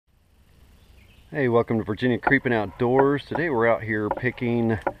Hey, welcome to Virginia Creeping Outdoors. Today we're out here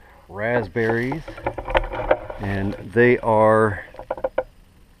picking raspberries, and they are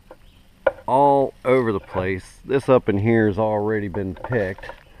all over the place. This up in here has already been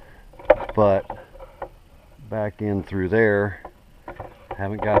picked, but back in through there,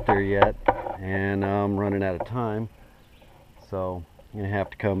 haven't got there yet, and I'm running out of time, so I'm gonna have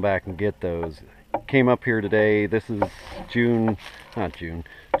to come back and get those. Came up here today. This is July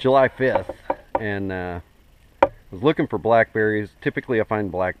 5th, and was looking for blackberries. Typically I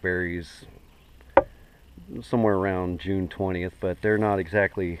find blackberries somewhere around June 20th, but they're not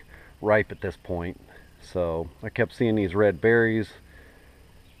exactly ripe at this point. So I kept seeing these red berries,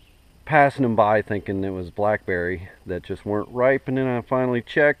 passing them by thinking it was blackberry that just weren't ripe, and then I finally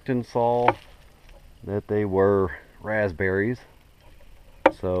checked and saw that they were raspberries.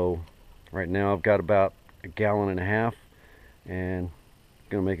 So right now I've got about a gallon and a half, and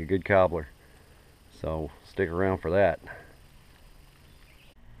gonna make a good cobbler. So stick around for that.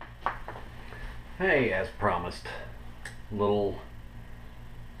 Hey, as promised, little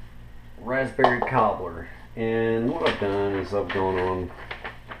raspberry cobbler. And what I've done is I've gone on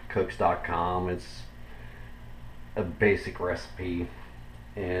cooks.com. It's a basic recipe,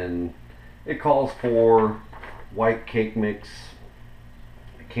 and it calls for white cake mix,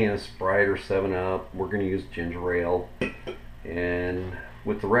 a can of Sprite or 7-Up. We're going to use ginger ale. And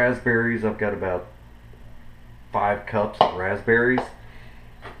with the raspberries, I've got about 5 cups of raspberries,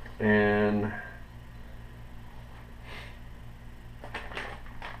 and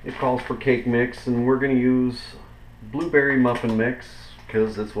it calls for cake mix, and we're going to use blueberry muffin mix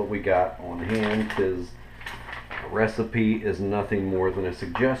because that's what we got on hand, because the recipe is nothing more than a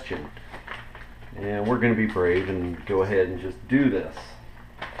suggestion, and we're going to be brave and go ahead and just do this.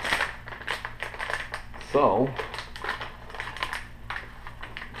 So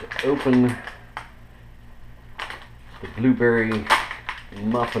to open the blueberry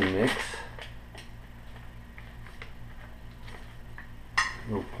muffin mix,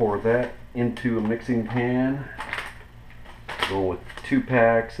 we'll pour that into a mixing pan. Going with 2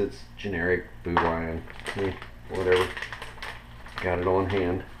 packs. It's generic Food Lion, whatever, got it on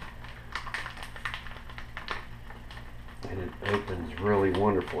hand, and it opens really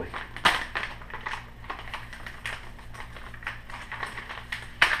wonderfully.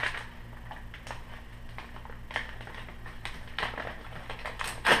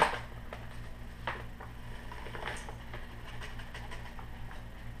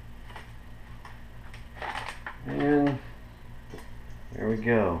 And there we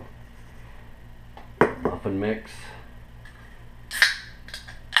go. Muffin mix,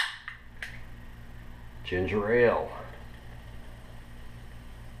 ginger ale,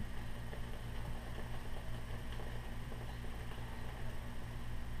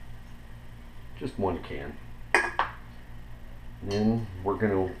 just 1 can. And then we're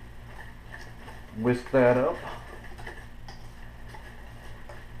going to whisk that up.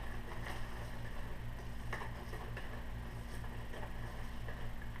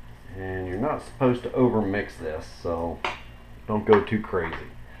 And you're not supposed to over mix this, so don't go too crazy.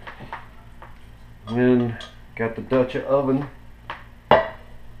 And then got the Dutch oven,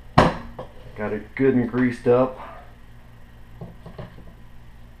 got it good and greased up.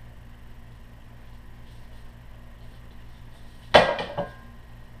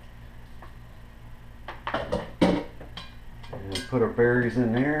 And put our berries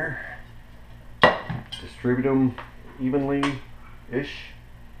in there, distribute them evenly-ish.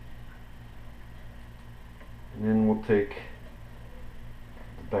 And then we'll take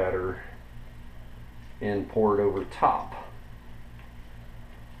the batter and pour it over top.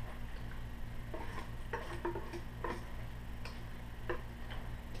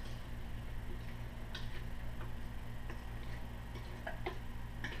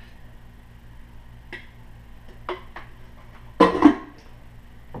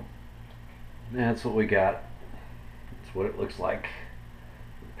 That's what we got. That's what it looks like.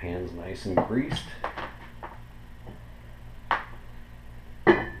 The pan's nice and greased.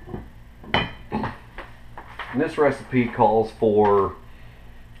 And this recipe calls for,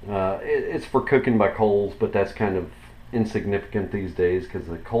 it's for cooking by coals, but that's kind of insignificant these days because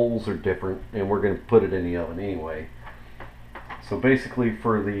the coals are different, and we're going to put it in the oven anyway. So basically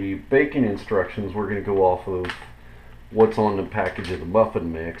for the baking instructions, we're going to go off of what's on the package of the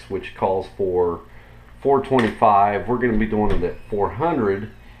muffin mix, which calls for 425. We're going to be doing it at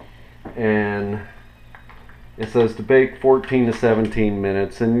 400, and it says to bake 14 to 17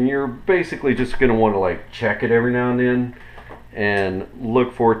 minutes, and you're basically just going to want to like check it every now and then and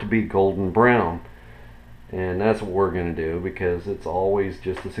look for it to be golden brown. And that's what we're going to do, because it's always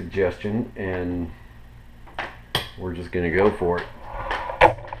just a suggestion, and we're just going to go for it.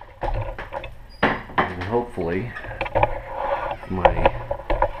 And hopefully my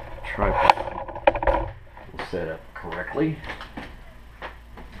tripod will set up correctly.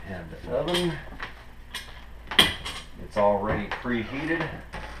 Have the oven. It's already preheated.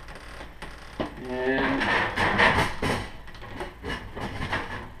 And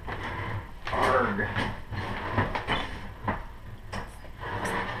arg.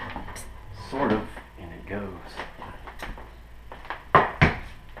 Sort of, and it goes.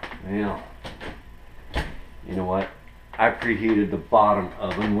 Now, you know what? I preheated the bottom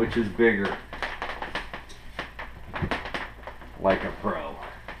oven, which is bigger, like a pro.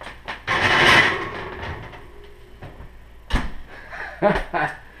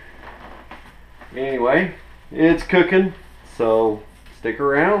 Anyway, it's cooking, so stick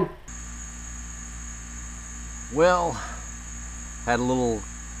around. Well, had a little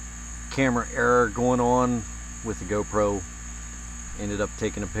camera error going on with the GoPro. Ended up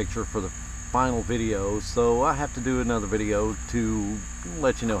taking a picture for the final video, so I have to do another video to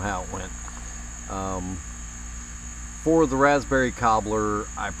let you know how it went. For the raspberry cobbler,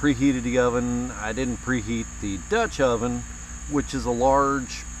 I preheated the oven. I didn't preheat the Dutch oven, which is a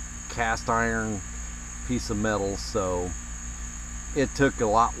large cast iron piece of metal, so it took a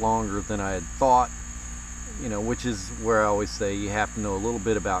lot longer than I had thought, you know, which is where I always say you have to know a little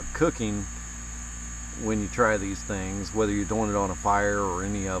bit about cooking when you try these things, whether you're doing it on a fire or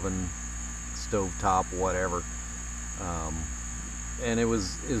any oven, stove top, whatever. And it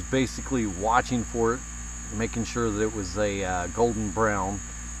was basically watching for it, making sure that it was a golden brown,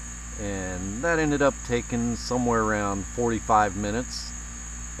 and that ended up taking somewhere around 45 minutes,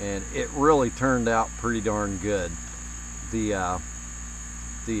 and it really turned out pretty darn good. The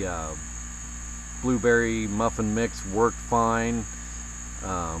blueberry muffin mix worked fine.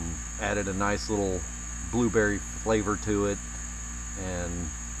 Added a nice little blueberry flavor to it, and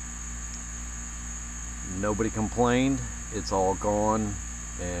nobody complained. It's all gone,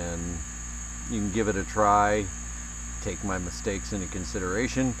 and you can give it a try. Take my mistakes into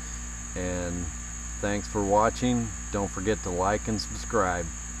consideration, and thanks for watching. Don't forget to like and subscribe.